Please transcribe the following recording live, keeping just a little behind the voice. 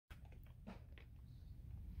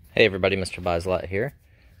Hey everybody, Mr. Bislett here.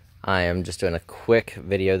 I am just doing a quick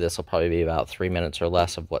video. This will probably be about 3 minutes or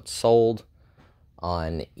less of what's sold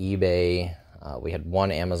on eBay. We had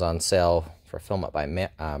one Amazon sale for Film Up by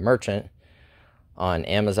Merchant on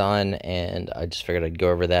Amazon, and I just figured I'd go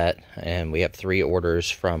over that. And we have 3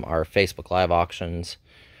 orders from our Facebook Live auctions.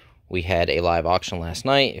 We had a live auction last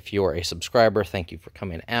night. If you're a subscriber, thank you for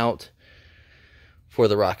coming out for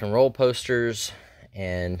the rock and roll posters.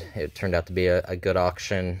 And it turned out to be a good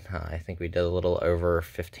auction. I think we did a little over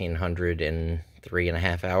 1,500 in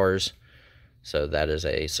 3.5 hours. So that is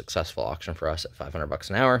a successful auction for us at $500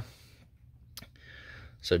 an hour.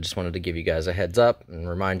 So just wanted to give you guys a heads up and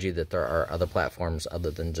remind you that there are other platforms other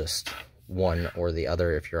than just one or the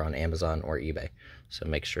other if you're on Amazon or eBay. So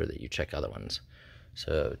make sure that you check other ones.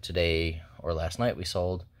 So today or last night we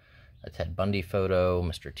sold a Ted Bundy photo,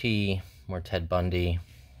 Mr. T, more Ted Bundy.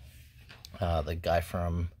 The guy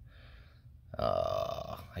from,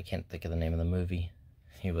 I can't think of the name of the movie.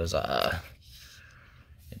 He was,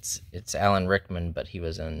 it's Alan Rickman, but he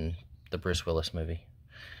was in the Bruce Willis movie.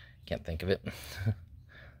 Can't think of it.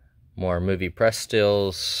 More movie press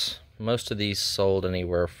stills. Most of these sold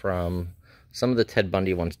anywhere from, some of the Ted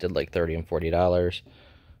Bundy ones did like $30 and $40,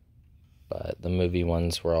 but the movie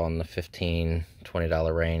ones were all in the $15,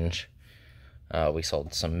 $20 range. We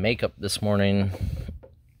sold some makeup this morning.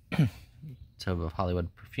 Tub of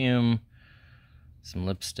Hollywood perfume, some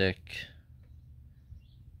lipstick,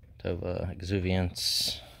 Tova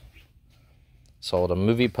Exuviance. Sold a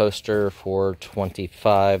movie poster for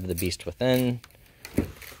 $25, The Beast Within.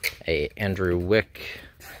 A Andrew Wick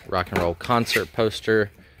rock and roll concert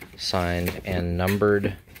poster, signed and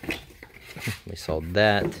numbered. We sold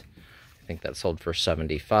that. I think that sold for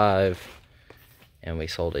 $75. And we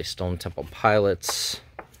sold a Stone Temple Pilots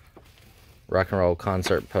rock and roll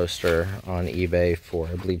concert poster on eBay for,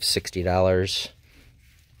 I believe, $60.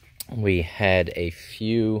 We had a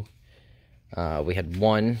few, we had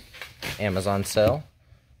one Amazon sale,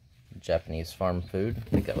 Japanese farm food. I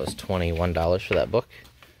think that was $21 for that book.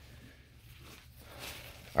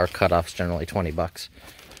 Our cutoff's generally $20.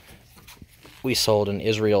 We sold an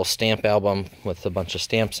Israel stamp album with a bunch of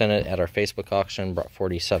stamps in it at our Facebook auction, brought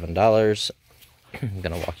 $47. I'm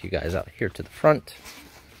gonna walk you guys out here to the front.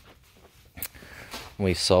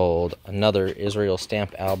 We sold another Israel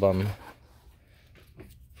stamp album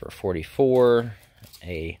for $44.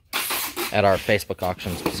 At our Facebook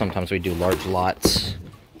auctions, sometimes we do large lots,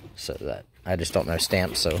 so that I just don't know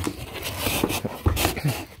stamps. So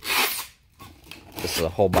this is a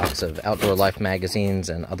whole box of Outdoor Life magazines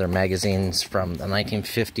and other magazines from the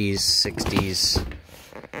 1950s, 60s,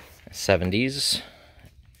 70s.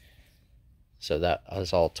 So that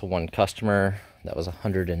was all to one customer. That was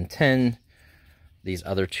 $110. These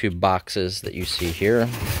other 2 boxes that you see here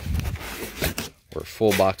were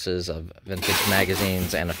full boxes of vintage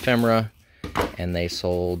magazines and ephemera, and they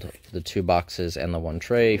sold the 2 boxes and the 1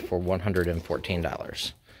 tray for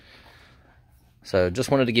 $114. So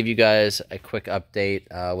just wanted to give you guys a quick update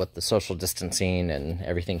with the social distancing and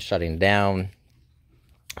everything shutting down.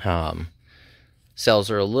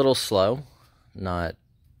 Sales are a little slow, not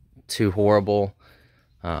too horrible.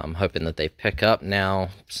 I'm hoping that they pick up now,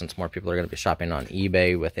 since more people are going to be shopping on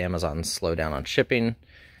eBay with Amazon's slowdown on shipping.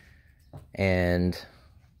 And,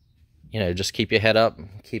 you know, just keep your head up,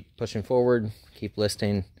 keep pushing forward, keep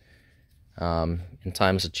listing. In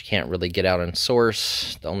times that you can't really get out and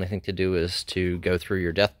source, the only thing to do is to go through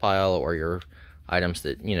your death pile or your items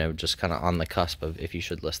that, you know, just kind of on the cusp of if you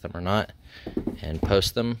should list them or not, and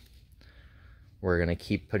post them. We're going to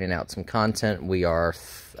keep putting out some content. We are,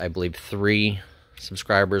 I believe, 3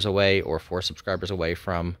 subscribers away or 4 subscribers away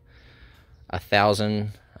from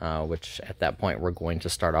 1,000, which at that point we're going to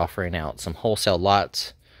start offering out some wholesale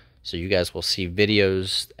lots, so you guys will see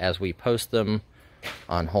videos as we post them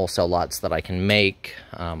on wholesale lots that I can make.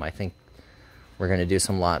 I think we're going to do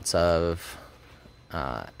some lots of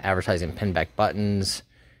advertising pinback buttons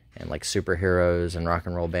and like superheroes and rock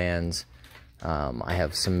and roll bands. I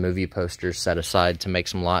have some movie posters set aside to make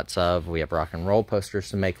some lots of. We have rock and roll posters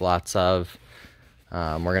to make lots of.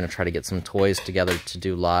 We're going to try to get some toys together to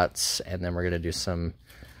do lots, and then we're going to do some,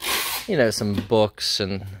 you know, some books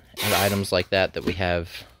and items like that that we have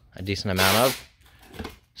a decent amount of.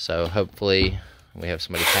 So hopefully we have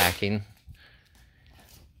somebody packing.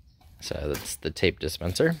 So that's the tape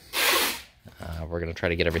dispenser. We're going to try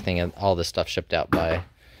to get everything, all this stuff shipped out by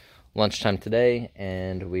lunchtime today,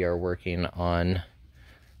 and we are working on,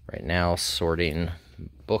 right now, sorting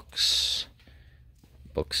books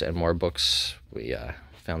and more books. We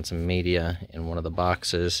found some media in one of the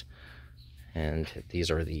boxes, and these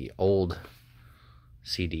are the old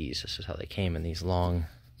CDs. This is how they came in these long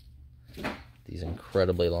these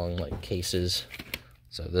incredibly long like cases.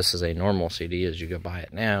 So this is a normal CD as you go buy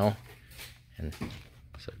it now. And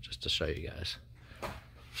so just to show you guys,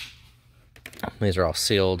 these are all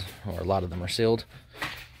sealed, or a lot of them are sealed.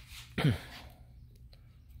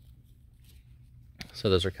 So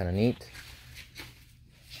those are kind of neat.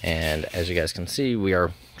 And as you guys can see, we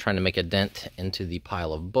are trying to make a dent into the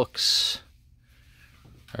pile of books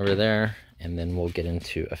over there, and then we'll get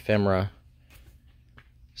into ephemera.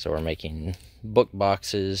 So we're making book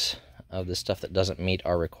boxes of the stuff that doesn't meet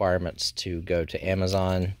our requirements to go to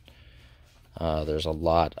Amazon. There's a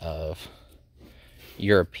lot of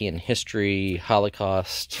European history,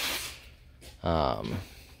 Holocaust.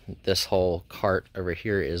 This whole cart over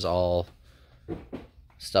here is all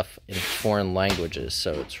stuff in foreign languages,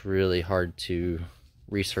 so it's really hard to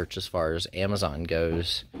research as far as Amazon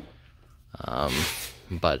goes.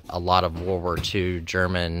 But a lot of World War II,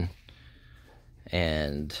 German,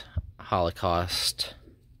 and Holocaust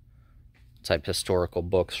type historical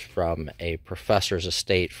books from a professor's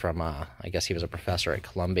estate from, I guess he was a professor at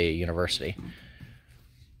Columbia University.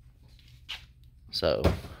 So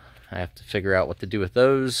I have to figure out what to do with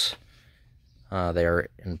those. They are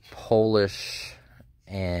in Polish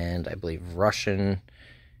and I believe Russian,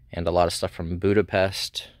 and a lot of stuff from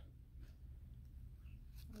Budapest.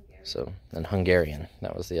 So, and Hungarian,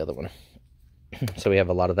 that was the other one. So we have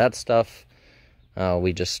a lot of that stuff.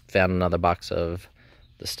 We just found another box of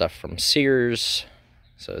the stuff from Sears.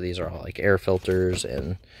 So these are all like air filters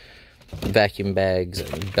and vacuum bags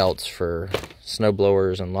and belts for snow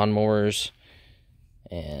blowers and lawnmowers,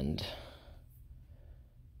 and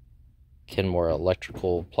Kenmore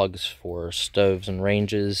electrical plugs for stoves and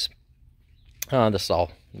ranges. This is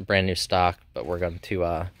all brand new stock, but we're going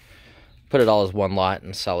to put it all as one lot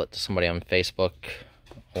and sell it to somebody on Facebook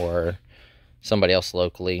or somebody else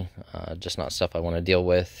locally. Just not stuff I want to deal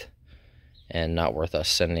with and not worth us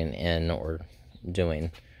sending in or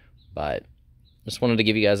doing. But just wanted to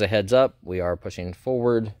give you guys a heads up. We are pushing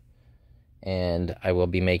forward, and I will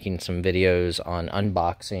be making some videos on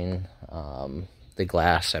unboxing the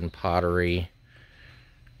glass and pottery,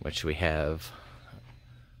 which we have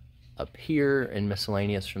up here in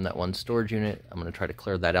miscellaneous from that one storage unit. I'm going to try to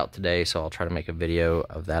clear that out today, so I'll try to make a video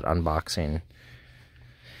of that unboxing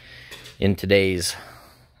in today's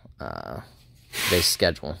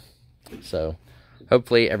schedule. So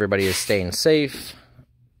hopefully everybody is staying safe.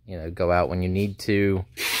 You know, go out when you need to.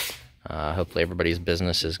 Hopefully everybody's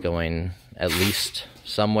business is going at least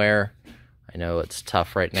somewhere. I know it's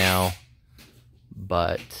tough right now,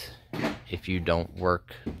 but if you don't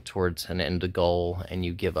work towards an end goal and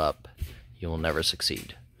you give up, you will never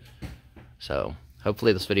succeed. So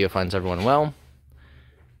hopefully this video finds everyone well,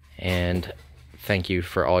 and thank you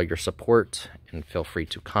for all your support, and feel free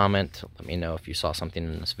to comment. Let me know if you saw something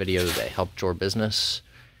in this video that helped your business.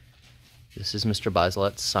 This is Mr.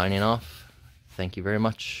 Bislett signing off. Thank you very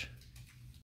much.